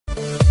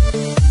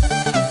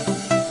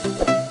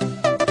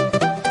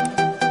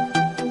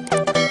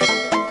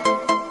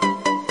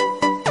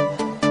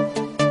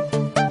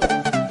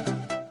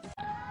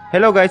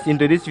Hello guys,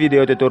 into this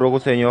video tuturo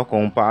ko sa inyo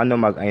kung paano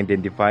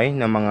mag-identify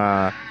ng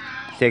mga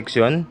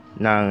section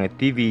ng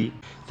TV.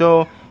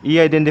 So,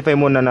 i-identify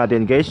muna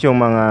natin guys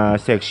yung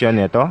mga section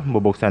nito.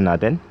 Bubuksan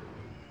natin.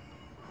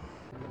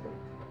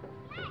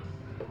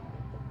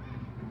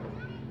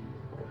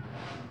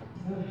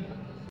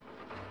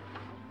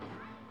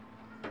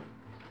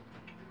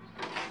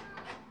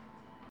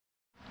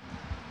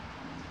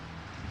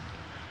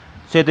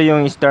 So, ito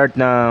yung start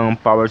ng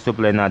power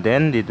supply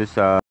natin dito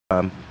sa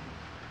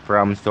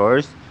from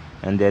source,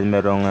 and then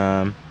merong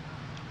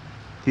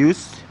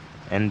fuse,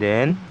 and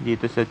then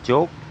dito sa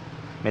choke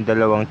may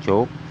dalawang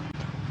choke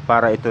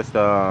para ito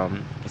sa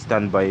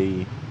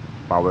standby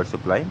power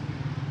supply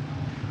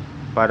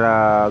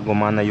para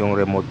gumana yung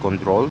remote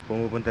control.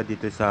 Pumupunta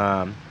dito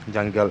sa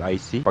jungle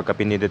IC, pagka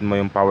pinindot mo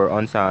yung power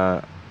on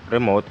sa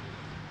remote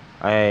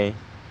ay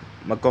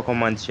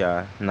magko-command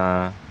siya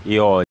na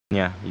i-on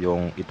niya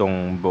yung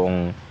itong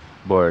buong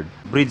board.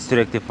 Bridge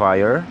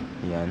rectifier,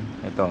 yan,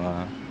 ito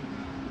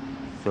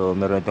so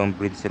meron itong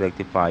bridge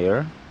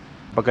rectifier.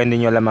 Pagka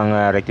hindi nyo alam ang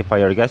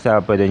rectifier guys,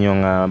 pwede nyo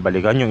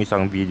balikan yung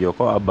isang video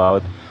ko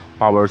about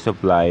power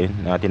supply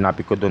na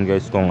tinapik ko doon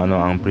guys kung ano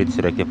ang bridge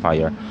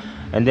rectifier.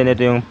 And then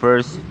ito yung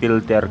first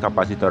filter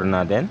capacitor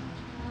natin,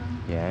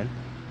 yan.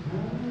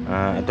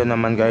 Ito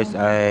naman guys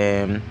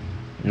ay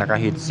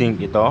naka heatsink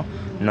ito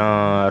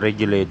na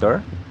regulator,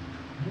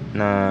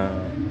 na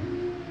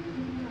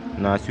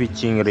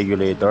switching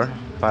regulator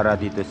para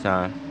dito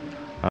sa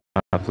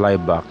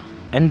flyback.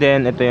 And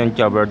then ito yung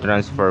chopper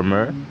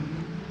transformer.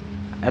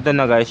 Ito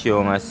na guys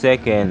yung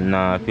second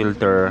na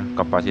filter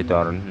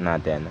capacitor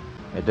natin.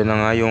 Ito na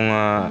nga yung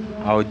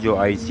audio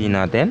IC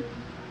natin.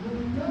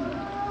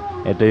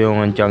 Ito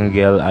yung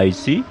jungle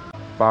IC,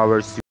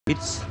 power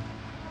switch,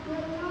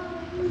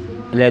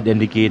 LED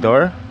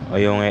indicator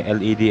o yung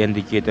LED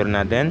indicator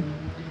natin.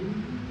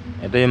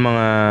 Ito yung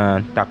mga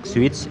tack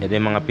switch, ito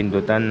yung mga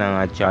pindutan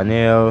ng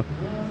channel,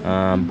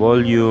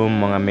 volume,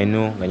 mga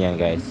menu, ganyan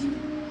guys.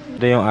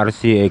 Ito yung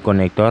RCA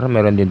connector,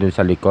 meron din dun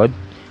sa likod.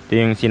 Ito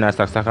yung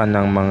sinasaksakan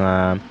ng mga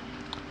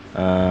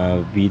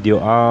video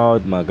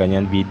out, mga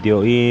ganyan,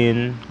 video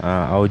in,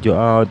 audio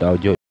out,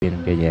 audio in,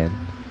 ganyan.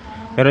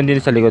 Meron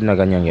din sa likod na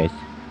ganyan guys.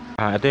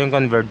 Ito yung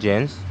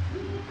convergence,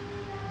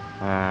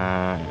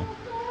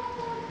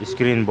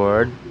 screen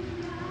board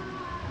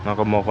na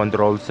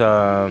kumokontrol sa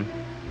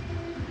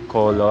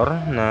color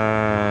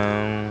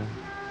ng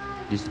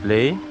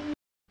display.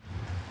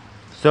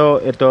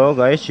 So ito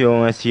guys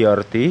yung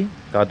CRT,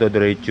 cathode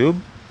ray tube.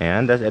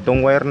 Ayan, das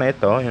itong wire na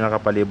ito yung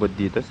nakapalibot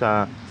dito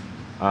sa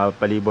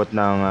palibot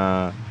ng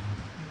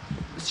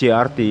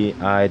CRT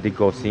ay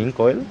degaussing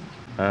coil.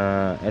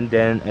 And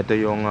then ito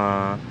yung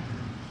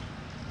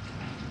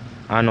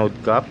anode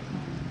cap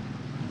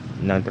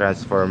ng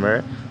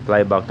transformer,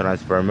 flyback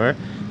transformer.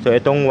 So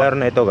itong wire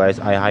na ito guys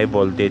ay high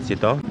voltage,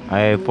 ito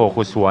ay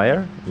focus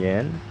wire,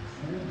 yan.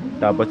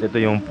 Tapos ito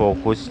yung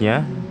focus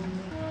nya.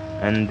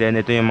 And then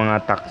ito yung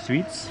mga tack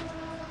switch,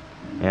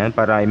 yan,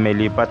 para may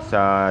lipat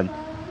sa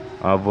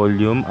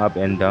volume up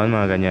and down,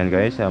 mga ganyan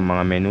guys,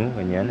 mga menu,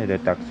 ganyan. Ito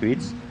tack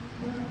switch.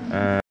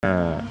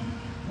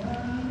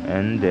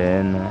 And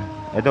then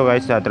ito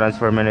guys sa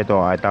transformer nito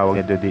ay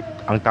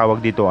ang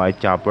tawag dito ay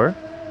chopper.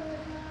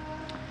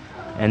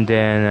 And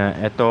then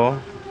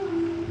ito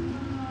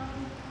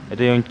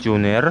yung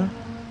tuner,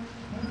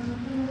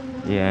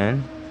 yan.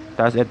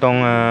 Tapos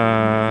itong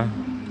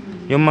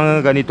yung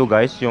mga ganito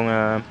guys, yung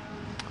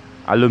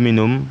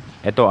aluminum,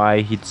 ito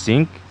ay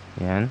heatsink,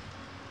 yan.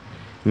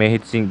 May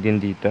heatsink din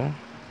dito.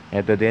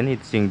 Ito din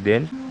heatsink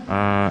din.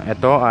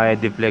 Ito ay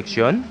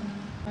deflection.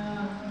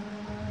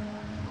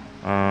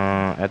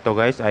 Ito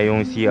guys ay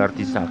yung CRT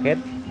socket,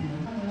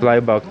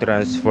 flyback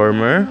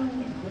transformer.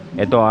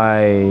 Ito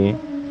ay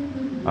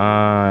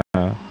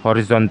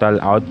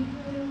horizontal out.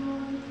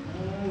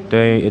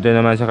 Ito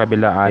naman sa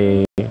kabila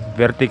ay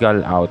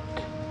vertical out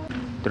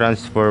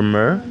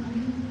transformer.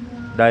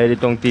 Dahil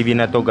itong TV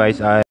na to guys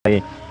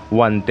ay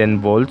 110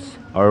 volts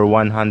or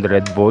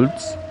 100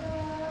 volts,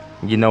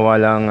 ginawa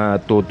lang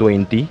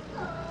 220,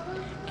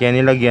 kaya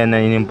nilagyan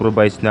na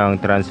in-improvise ng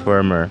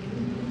transformer.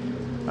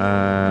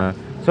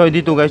 So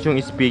dito guys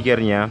yung speaker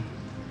nya,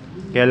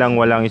 kaya lang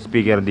walang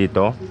speaker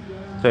dito.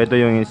 So ito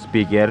yung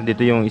speaker,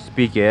 dito yung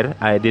speaker,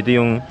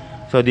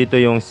 dito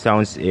yung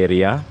sounds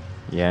area,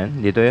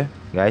 yan, dito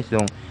guys,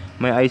 yung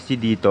may IC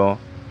dito.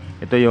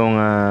 Ito yung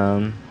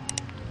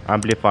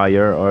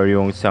amplifier or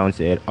yung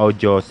sounds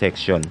audio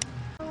section.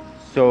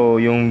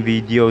 So yung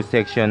video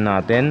section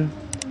natin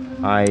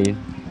ay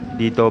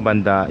dito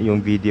banda, yung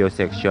video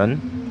section.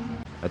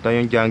 Ito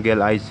yung jungle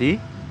IC,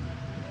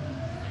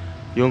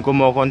 yung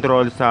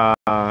kumokontrol sa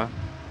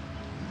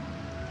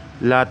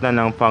lahat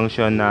na ng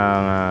function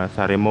ng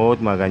sa remote,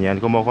 mga ganyan,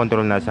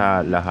 kumokontrol na sa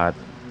lahat.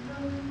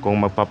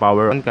 Kung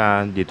magpa-power on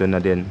ka, dito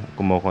na din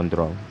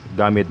kumokontrol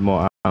gamit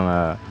mo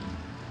ang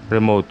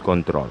remote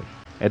control.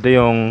 Ito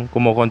yung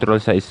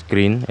kumokontrol sa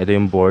screen, ito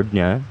yung board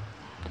nya,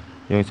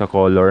 yung sa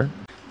color.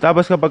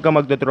 Tapos kapag ka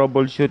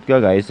magto-troubleshoot ka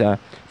guys,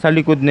 sa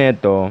likod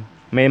nito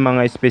may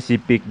mga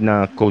specific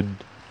na code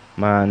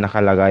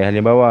nakalagay.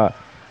 Halimbawa,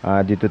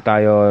 dito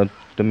tayo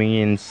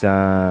tumingin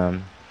sa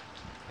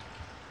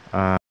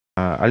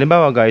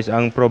halimbawa guys,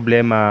 ang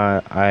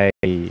problema ay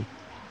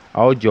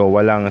audio,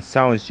 walang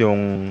sounds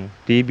yung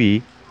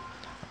TV.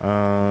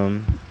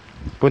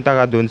 Punta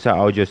ka dun sa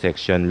audio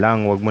section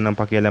lang, wag mo nang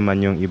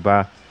pakialaman yung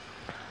iba.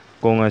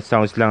 Kung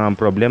sounds lang ang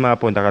problema,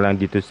 punta ka lang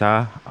dito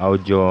sa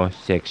audio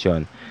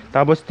section.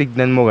 Tapos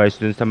tignan mo guys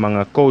dun sa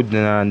mga code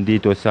na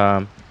nandito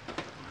sa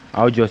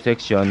audio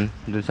section,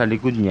 dun sa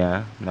likod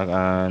niya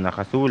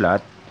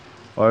nakasulat,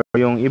 or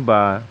yung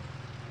iba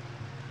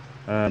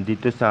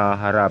dito sa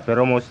harap,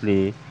 pero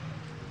mostly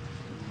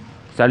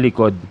sa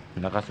likod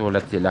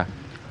nakasulat sila.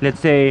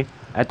 Let's say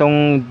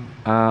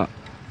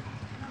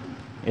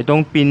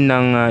itong pin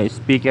ng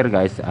speaker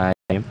guys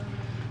ay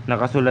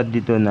nakasulat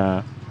dito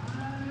na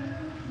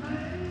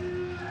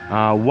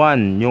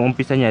 1, yung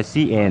umpisa niya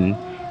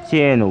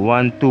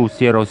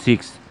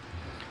CN1206.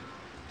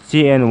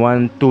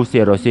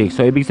 CN1206.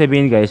 So ibig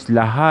sabihin guys,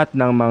 lahat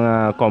ng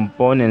mga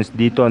components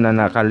dito na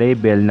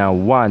naka-label na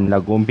 1,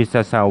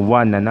 nag-umpisa sa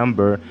 1 na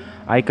number,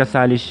 ay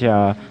kasali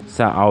siya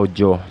sa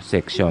audio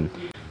section.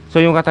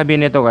 So yung katabi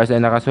nito guys ay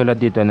nakasulat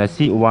dito na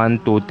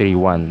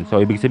C1231.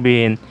 So ibig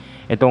sabihin,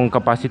 itong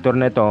capacitor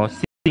na ito,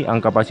 C ang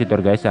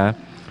capacitor guys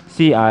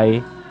C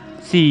ay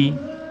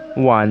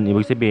C1,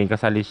 ibig sabihin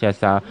kasali siya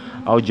sa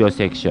audio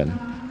section.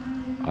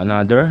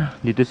 Another,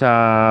 dito sa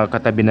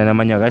katabi na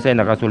naman niya guys ay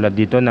nakasulat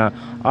dito na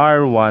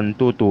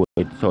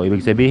R1228. So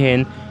ibig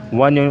sabihin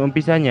 1 yung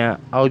umpisa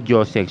niya,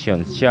 audio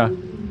section siya.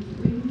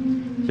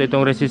 So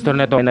itong resistor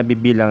na ito ay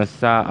nabibilang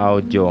sa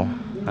audio.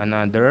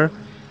 Another,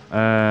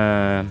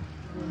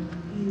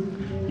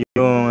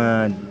 yung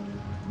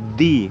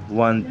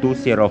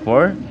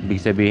D1204,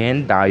 ibig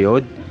sabihin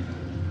diode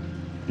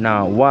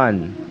na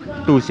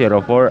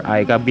 1204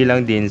 ay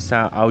kabilang din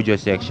sa audio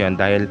section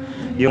dahil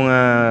yung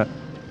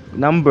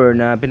number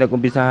na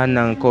pinag-umpisahan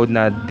ng code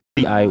na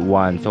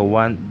DI1. So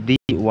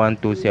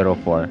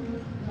D1204.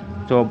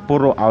 So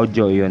puro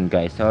audio yun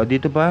guys. So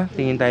dito pa,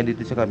 tingin tayo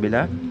dito sa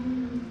kabila.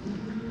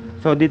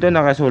 So dito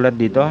nakasulat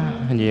dito,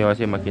 hindi nyo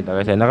kasi makita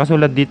kasi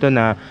nakasulat dito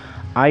na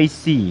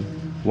IC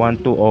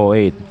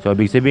 1208. So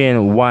ibig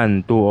sabihin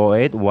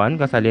 1208, 1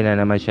 kasali na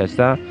naman siya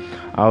sa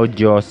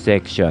audio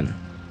section.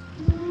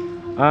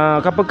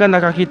 Kapag ka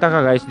nakakita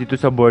ka guys dito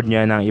sa board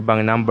niya ng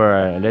ibang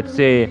number, let's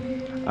say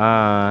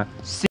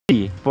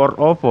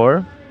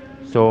C404,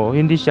 so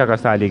hindi siya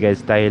kasali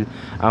guys dahil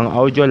ang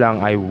audio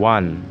lang ay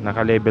 1,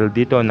 naka-label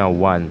dito na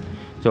 1.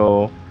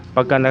 So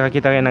pagka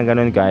nakakita kayo ng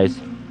ganun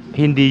guys,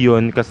 hindi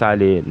yun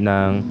kasali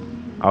ng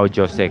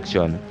audio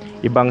section,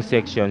 ibang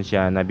section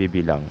siya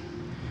nabibilang.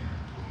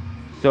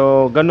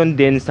 So ganun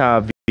din sa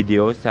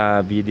video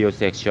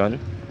section,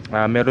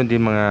 meron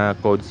din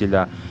mga code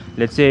sila.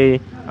 Let's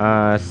say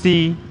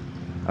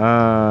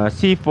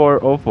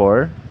C404,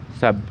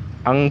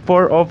 ang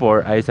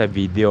 404 ay sa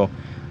video.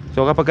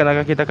 So kapag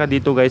nakakita ka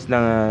dito guys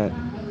ng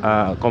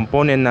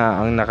component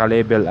na ang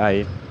naka-label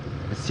ay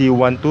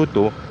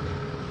C122,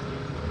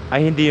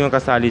 ay hindi yung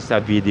kasali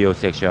sa video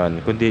section,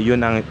 kundi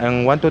yun ang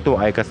 122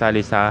 ay kasali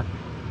sa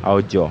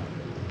audio.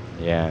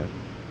 Yan.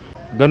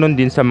 Ganon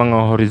din sa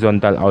mga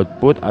horizontal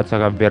output at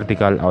saka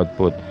vertical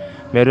output.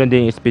 Meron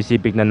ding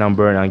specific na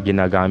number ang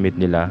ginagamit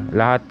nila.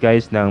 Lahat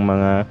guys ng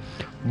mga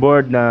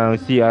board ng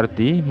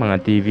CRT,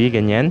 mga TV,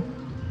 ganyan.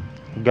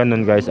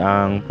 Ganon guys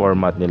ang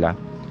format nila.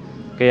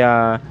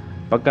 Kaya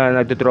pagka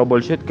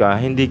nagte-troubleshoot ka,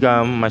 hindi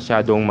ka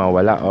masyadong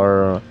mawala,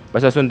 or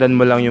basta sundan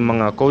mo lang yung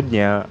mga code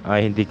niya,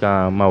 ay hindi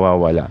ka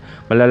mawawala.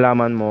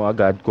 Malalaman mo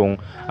agad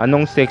kung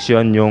anong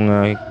section yung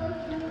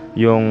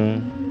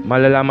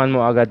malalaman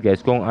mo agad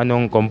guys kung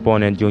anong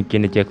component yung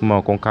kine-check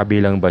mo, kung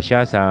kabilang ba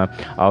siya sa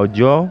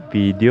audio,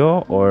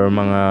 video, or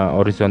mga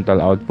horizontal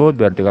output,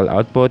 vertical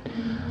output,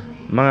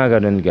 mga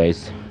ganun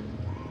guys.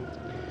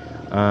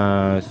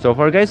 So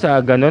far guys,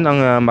 ganun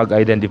ang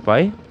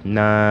mag-identify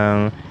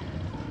ng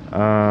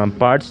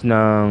parts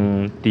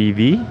ng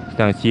TV,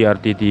 ng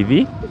CRT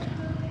TV.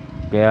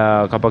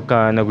 Kaya kapag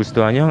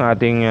nagustuhan nyo ang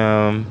ating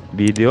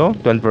video,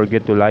 don't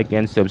forget to like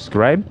and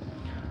subscribe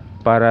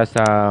para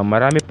sa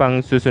marami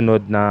pang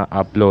susunod na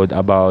upload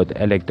about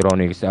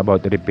electronics, about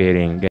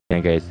repairing,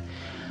 ganyan guys.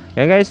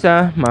 Yan guys,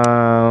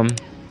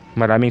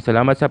 maraming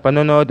salamat sa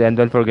panonood, and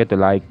don't forget to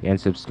like and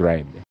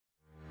subscribe.